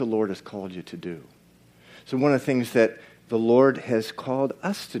do what the Lord has called you to do. So one of the things that the Lord has called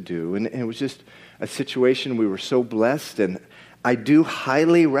us to do, and it was just a situation we were so blessed, and I do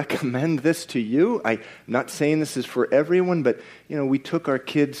highly recommend this to you. I'm not saying this is for everyone, but we took our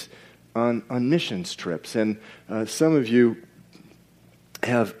kids on missions trips. And some of you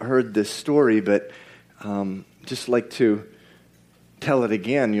have heard this story, but just like to tell it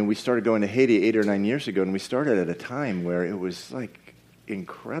again. We started going to Haiti 8 or 9 years ago, and we started at a time where it was like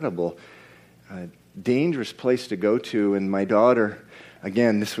incredible, dangerous place to go to. And my daughter,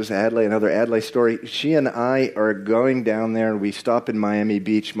 again, this was Adlai, another Adlai story. She and I are going down there, and we stop in Miami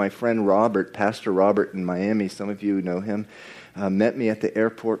Beach. My friend Robert, Pastor Robert in Miami, some of you know him, met me at the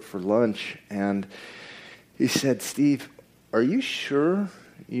airport for lunch, and he said, "Steve, are you sure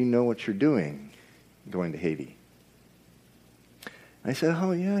you know what you're doing going to Haiti?" I said,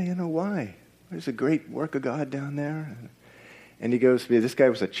 "Oh, yeah, why? There's a great work of God down there." And he goes, this guy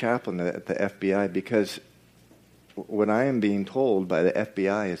was a chaplain at the FBI, because what I am being told by the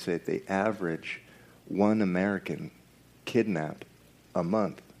FBI is that they average one American kidnap a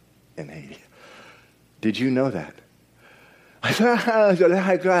month in Haiti. Did you know that?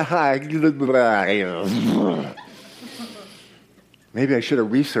 Maybe I should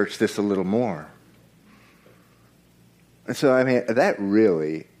have researched this a little more. And so, that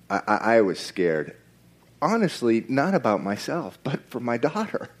really, I was scared. Honestly, not about myself, but for my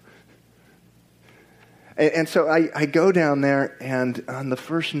daughter. And so I go down there, and on the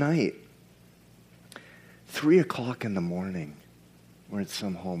first night, 3 o'clock in the morning, we're at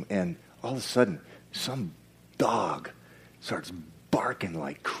some home, and all of a sudden, some dog starts barking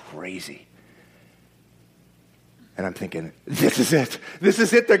like crazy. And I'm thinking, this is it. This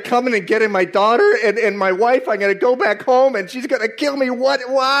is it. They're coming and getting my daughter and my wife. I'm going to go back home, and she's going to kill me. What?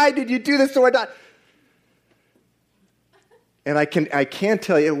 Why did you do this to our daughter? And I can't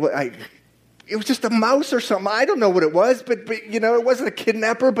tell you. It was just a mouse or something. I don't know what it was, but it wasn't a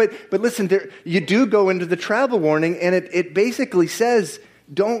kidnapper. But listen, you do go into the travel warning, and it basically says,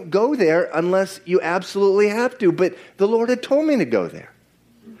 don't go there unless you absolutely have to. But the Lord had told me to go there.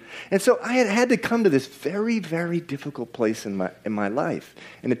 And so I had to come to this very, very difficult place in my life.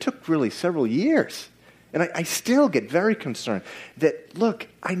 And it took really several years. And I still get very concerned that, look,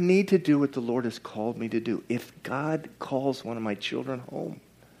 I need to do what the Lord has called me to do. If God calls one of my children home.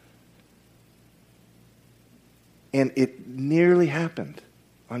 And it nearly happened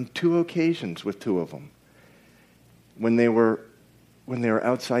on 2 occasions with 2 of them. When they were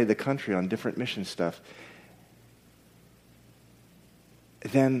outside the country on different mission stuff.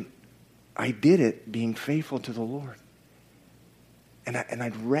 Then I did it being faithful to the Lord. And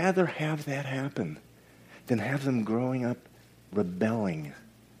I'd rather have that happen than have them growing up rebelling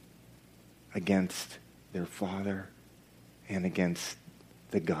against their father and against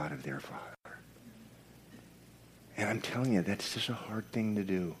the God of their father. And I'm telling you, that's just a hard thing to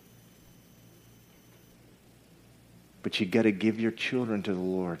do. But you got to give your children to the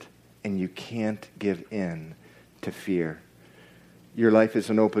Lord, and you can't give in to fear. Your life is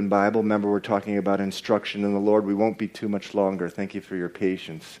an open Bible. Remember, we're talking about instruction in the Lord. We won't be too much longer. Thank you for your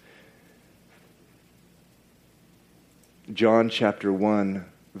patience. John chapter 1,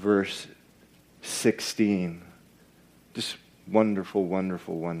 verse 16. Just wonderful,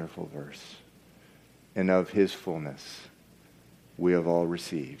 wonderful, wonderful verse. And of his fullness we have all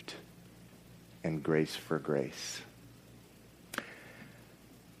received, and grace for grace.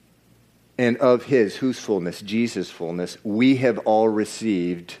 And of his, whose fullness? Jesus' fullness, we have all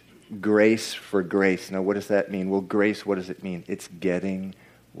received grace for grace. Now, what does that mean? Well, grace, what does it mean? It's getting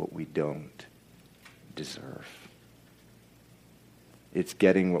what we don't deserve. It's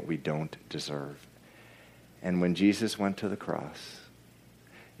getting what we don't deserve. And when Jesus went to the cross,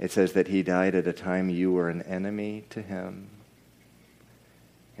 it says that he died at a time you were an enemy to him,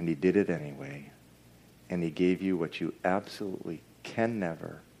 and he did it anyway. And he gave you what you absolutely can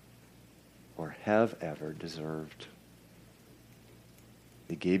never or have ever deserved.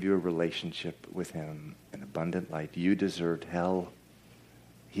 He gave you a relationship with him, an abundant life. You deserved hell.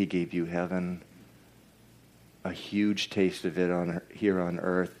 He gave you heaven, a huge taste of it here on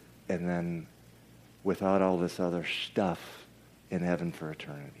earth, and then without all this other stuff, in heaven for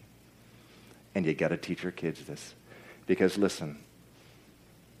eternity. And you got to teach your kids this. Because listen,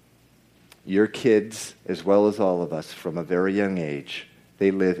 your kids, as well as all of us, from a very young age,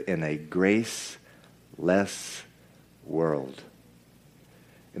 they live in a graceless world.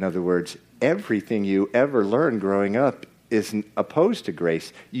 In other words, everything you ever learn growing up is opposed to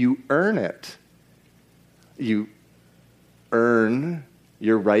grace. You earn it. You earn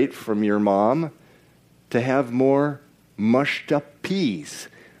your right from your mom to have more mushed up peas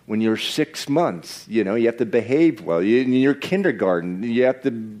when you're 6 months. You have to behave well. In your kindergarten, you have to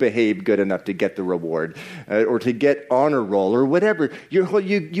behave good enough to get the reward or to get honor roll or whatever.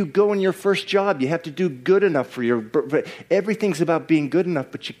 You go in your first job, you have to do good enough for everything's about being good enough,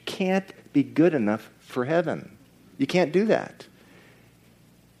 but you can't be good enough for heaven. You can't do that.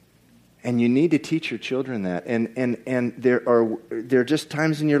 And you need to teach your children that. And there are just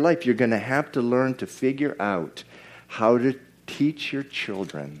times in your life you're going to have to learn to figure out how to teach your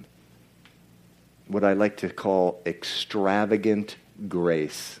children what I like to call extravagant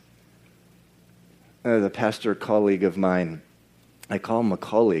grace. The pastor colleague of mine, I call him a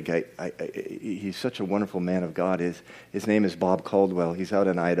colleague. He's such a wonderful man of God. His name is Bob Caldwell. He's out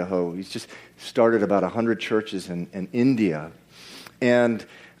in Idaho. He's just started about 100 churches in India. And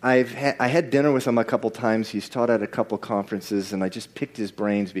I had dinner with him a couple times. He's taught at a couple conferences, and I just picked his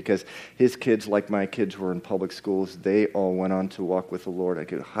brains because his kids, like my kids, were in public schools. They all went on to walk with the Lord. I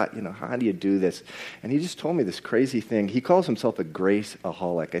go, how do you do this? And he just told me this crazy thing. He calls himself a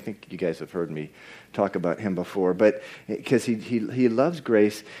graceaholic. I think you guys have heard me talk about him before, but because he loves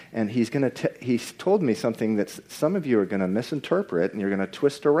grace, and he's told me something that some of you are going to misinterpret and you're going to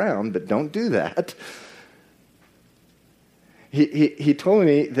twist around, but don't do that. He told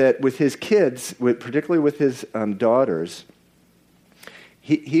me that with his kids, particularly with his daughters,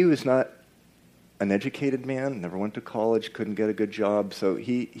 he was not an educated man, never went to college, couldn't get a good job, so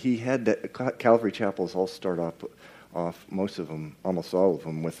he had Calvary Chapels all start off, most of them, almost all of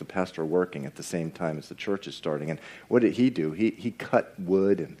them, with the pastor working at the same time as the church is starting. And what did he do? He cut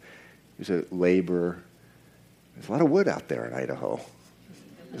wood, and he was a laborer. There's a lot of wood out there in Idaho.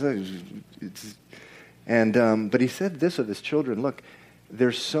 But he said this of his children, look,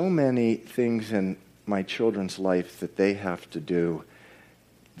 there's so many things in my children's life that they have to do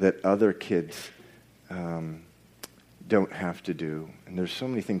that other kids don't have to do. And there's so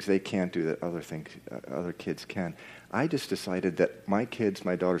many things they can't do that other kids can. I just decided that my kids,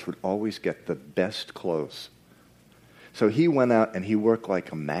 my daughters, would always get the best clothes. So he went out and he worked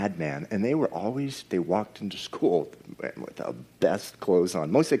like a madman, and they walked into school with the best clothes on,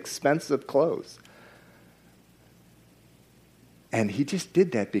 most expensive clothes. And he just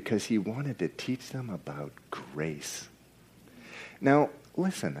did that because he wanted to teach them about grace. Now,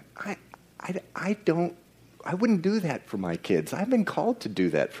 listen, I wouldn't do that for my kids. I've been called to do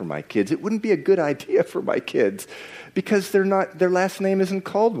that for my kids. It wouldn't be a good idea for my kids because their last name isn't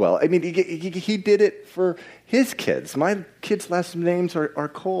Caldwell. I mean, he did it for his kids. My kids' last names are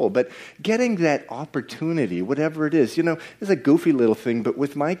Cole. But getting that opportunity, whatever it is, it's a goofy little thing, but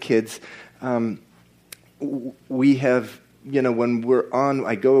with my kids, we have, when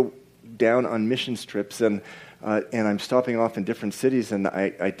I go down on missions trips and I'm stopping off in different cities, and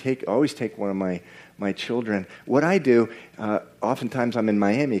I always take one of my children. What I do, oftentimes I'm in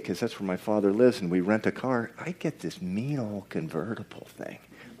Miami because that's where my father lives, and we rent a car. I get this mean old convertible thing.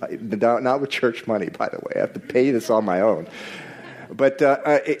 Not with church money, by the way. I have to pay this on my own. But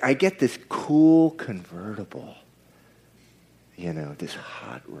I get this cool convertible, this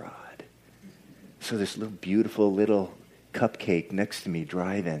hot rod. So this beautiful little cupcake next to me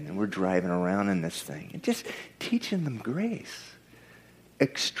driving, and we're driving around in this thing and just teaching them grace,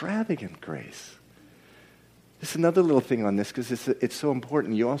 extravagant grace. There's another little thing on this because it's so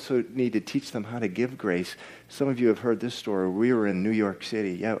important. You also need to teach them how to give grace. Some of you have heard this story. We were in New York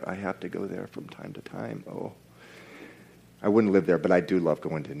City. Yeah, I have to go there from time to time. Oh, I wouldn't live there, but I do love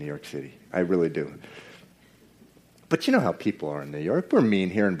going to New York City. I really do. But you know how people are in New York. We're mean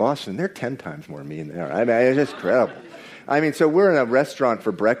here in Boston. They're 10 times more mean there. I mean, it's just incredible. So we're in a restaurant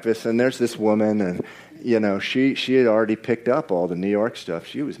for breakfast, and there's this woman, and, she had already picked up all the New York stuff.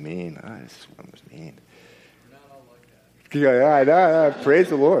 She was mean. This woman was mean. We're not all like that. Yeah, I know. Praise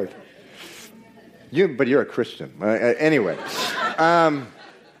the Lord. But you're a Christian. Anyway.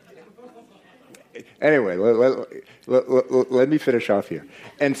 Let me finish off here.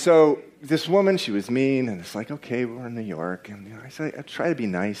 And so this woman, she was mean, and it's like, okay, we're in New York. And I try to be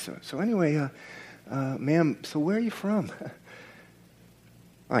nice. So anyway, ma'am, so where are you from?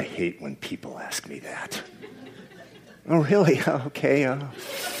 I hate when people ask me that. Oh, really? Okay.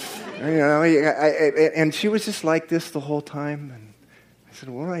 And she was just like this the whole time. And I said,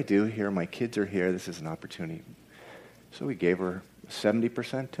 what do I do here? My kids are here. This is an opportunity. So we gave her a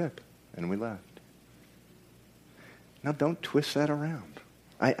 70% tip, and we left. Now, don't twist that around.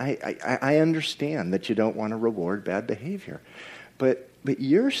 I understand that you don't want to reward bad behavior. But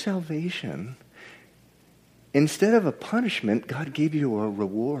your salvation, instead of a punishment, God gave you a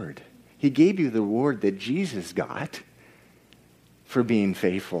reward. He gave you the reward that Jesus got for being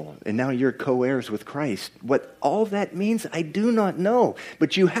faithful. And now you're co-heirs with Christ. What all that means, I do not know.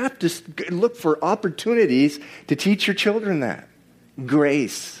 But you have to look for opportunities to teach your children that.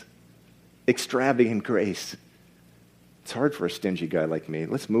 Grace. Extravagant grace. It's hard for a stingy guy like me.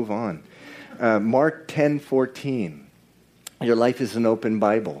 Let's move on. Mark 10:14. Your life is an open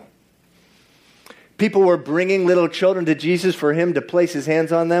Bible. People were bringing little children to Jesus for him to place his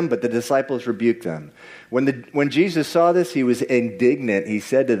hands on them, but the disciples rebuked them. When Jesus saw this, he was indignant. He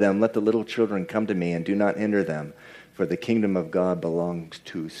said to them, let the little children come to me and do not hinder them, for the kingdom of God belongs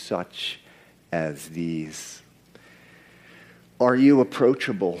to such as these. Are you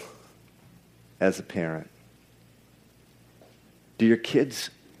approachable as a parent? Do your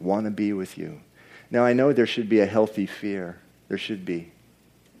kids want to be with you? Now, I know there should be a healthy fear. There should be.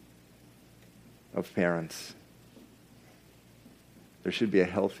 Of parents. There should be a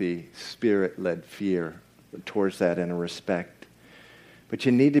healthy spirit-led fear towards that and a respect. But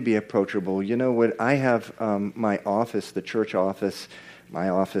you need to be approachable. You know what? I have my office, the church office. My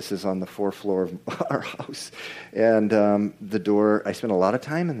office is on the 4th floor of our house. And the door, I spend a lot of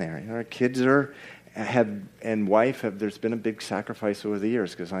time in there. Our kids and wife there's been a big sacrifice over the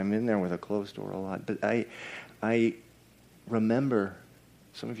years because I'm in there with a closed door a lot. But I remember,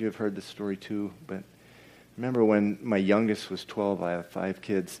 some of you have heard this story too, but remember when my youngest was 12, I have 5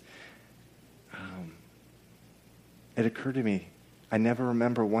 kids. It occurred to me, I never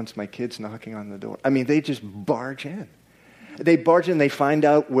remember once my kids knocking on the door. I mean, they just barge in. They barge in, they find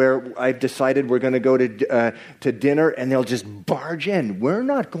out where I've decided we're going to go to dinner, and they'll just barge in. We're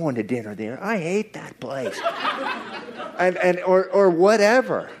not going to dinner there. I hate that place. or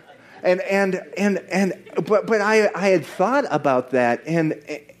whatever. But I had thought about that,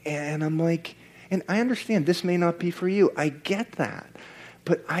 and I'm like, and I understand this may not be for you. I get that.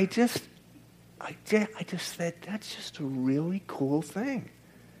 But I just said, that's just a really cool thing.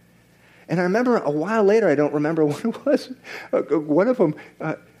 And I remember a while later, I don't remember what it was, one of them,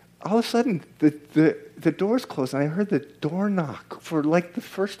 all of a sudden, the doors closed, and I heard the door knock for like the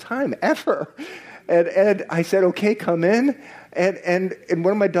first time ever. And I said, okay, come in. And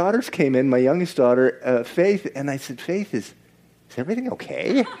one of my daughters came in, my youngest daughter, Faith, and I said, Faith, is everything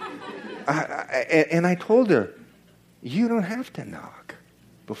okay? And I told her, you don't have to knock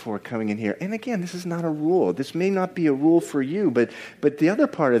before coming in here. And again, this is not a rule. This may not be a rule for you, but the other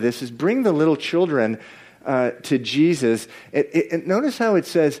part of this is bring the little children to Jesus. Notice how it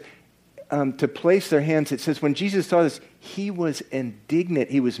says to place their hands. It says when Jesus saw this, he was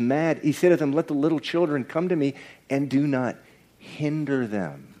indignant. He was mad. He said to them, let the little children come to me and do not hinder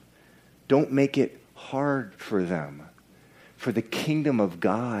them. Don't make it hard for them. For the kingdom of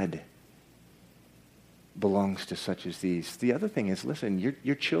God belongs to such as these. The other thing is, listen,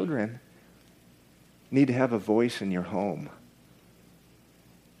 your children need to have a voice in your home.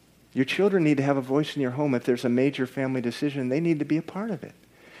 Your children need to have a voice in your home. If there's a major family decision, they need to be a part of it.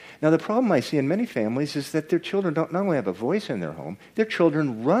 Now, the problem I see in many families is that their children don't not only have a voice in their home, their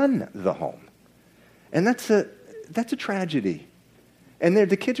children run the home. And that's a tragedy. And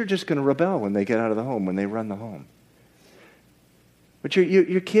the kids are just going to rebel when they get out of the home, when they run the home. But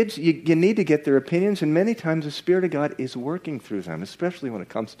your kids, you need to get their opinions, and many times the Spirit of God is working through them, especially when it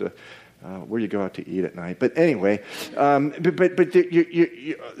comes to where you go out to eat at night. But anyway, the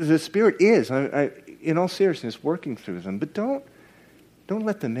Spirit is, in all seriousness, working through them. But don't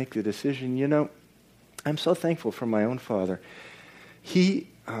let them make the decision. You know, I'm so thankful for my own father. He,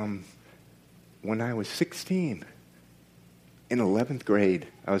 when I was 16, in 11th grade,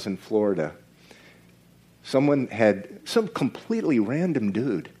 I was in Florida. Some completely random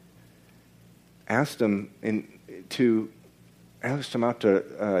dude asked him out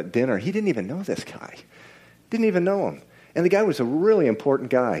to dinner. He didn't even know this guy. Didn't even know him. And the guy was a really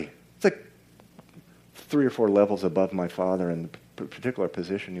important guy. It's like 3 or 4 levels above my father in the particular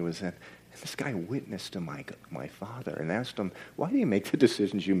position he was in. And this guy witnessed to my father and asked him, why do you make the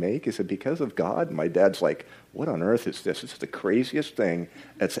decisions you make? Is it because of God? And my dad's like, what on earth is this? It's the craziest thing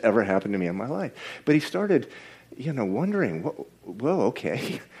that's ever happened to me in my life. But he started, wondering, well,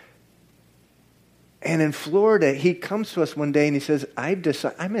 okay. And in Florida, he comes to us one day and he says, I'm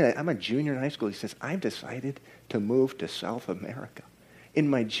a junior in high school. He says, I've decided to move to South America in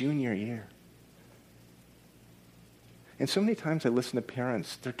my junior year. And so many times I listen to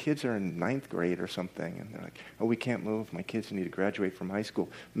parents, their kids are in 9th grade or something, and they're like, oh, we can't move. My kids need to graduate from high school.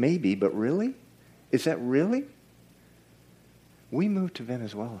 Maybe, but really? Is that really? We moved to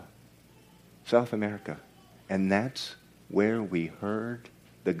Venezuela, South America, and that's where we heard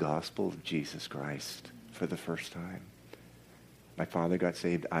the gospel of Jesus Christ for the first time. My father got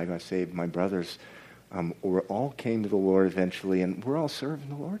saved. I got saved. My brothers all came to the Lord eventually, and we're all serving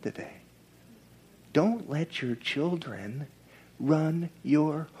the Lord today. Don't let your children run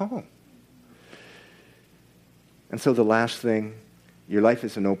your home. And so the last thing, your life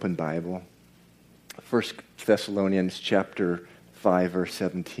is an open Bible. 1 Thessalonians chapter 5, verse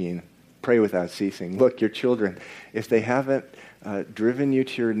 17. Pray without ceasing. Look, your children, if they haven't driven you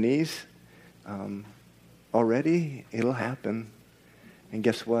to your knees already, it'll happen. And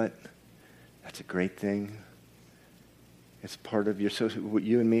guess what? That's a great thing. It's part of you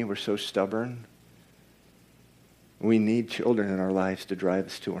and me, we're so stubborn. We need children in our lives to drive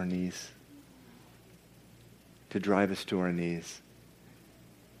us to our knees. To drive us to our knees.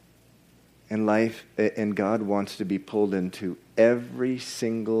 And God wants to be pulled into every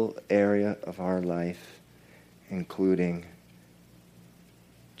single area of our life, including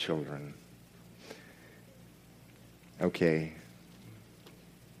children. Okay.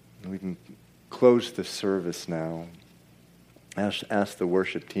 We can close the service now. Ask the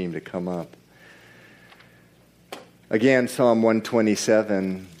worship team to come up. Again, Psalm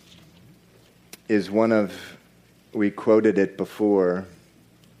 127 is we quoted it before.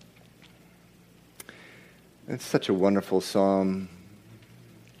 It's such a wonderful psalm.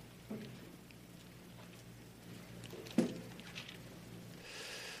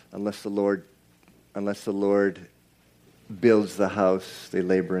 Unless the Lord builds the house, they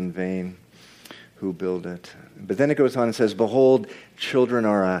labor in vain who build it. But then it goes on and says, behold, children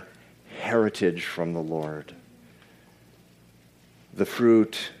are a heritage from the Lord. the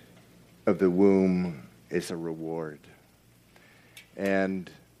fruit of the womb is a reward. And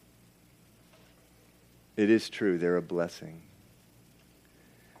it is true, they're a blessing.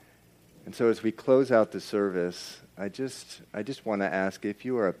 And so as we close out the service, I just want to ask, if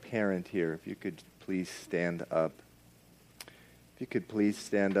you are a parent here, if you could please stand up. If you could please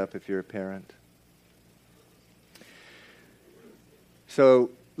stand up if you're a parent. So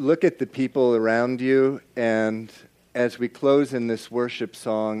look at the people around you, and as we close in this worship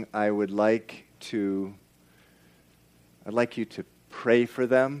song, I'd like you to pray for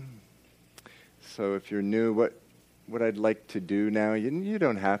them. So if you're new, what I'd like to do now, you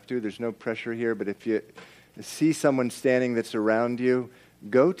don't have to, there's no pressure here, but if you see someone standing that's around you,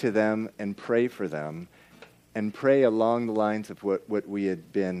 go to them and pray for them, and pray along the lines of what we've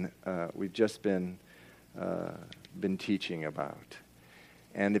just been teaching about.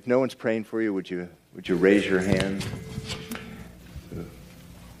 And if no one's praying for you, would you raise your hand?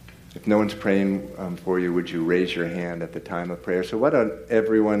 If no one's praying for you, would you raise your hand at the time of prayer? So why don't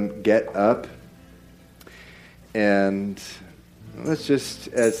everyone get up, and let's just,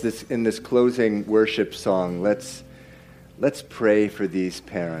 in this closing worship song, let's pray for these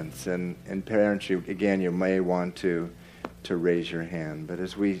parents. And parents, you may want to raise your hand. But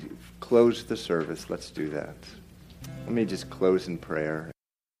as we close the service, let's do that. Let me just close in prayer.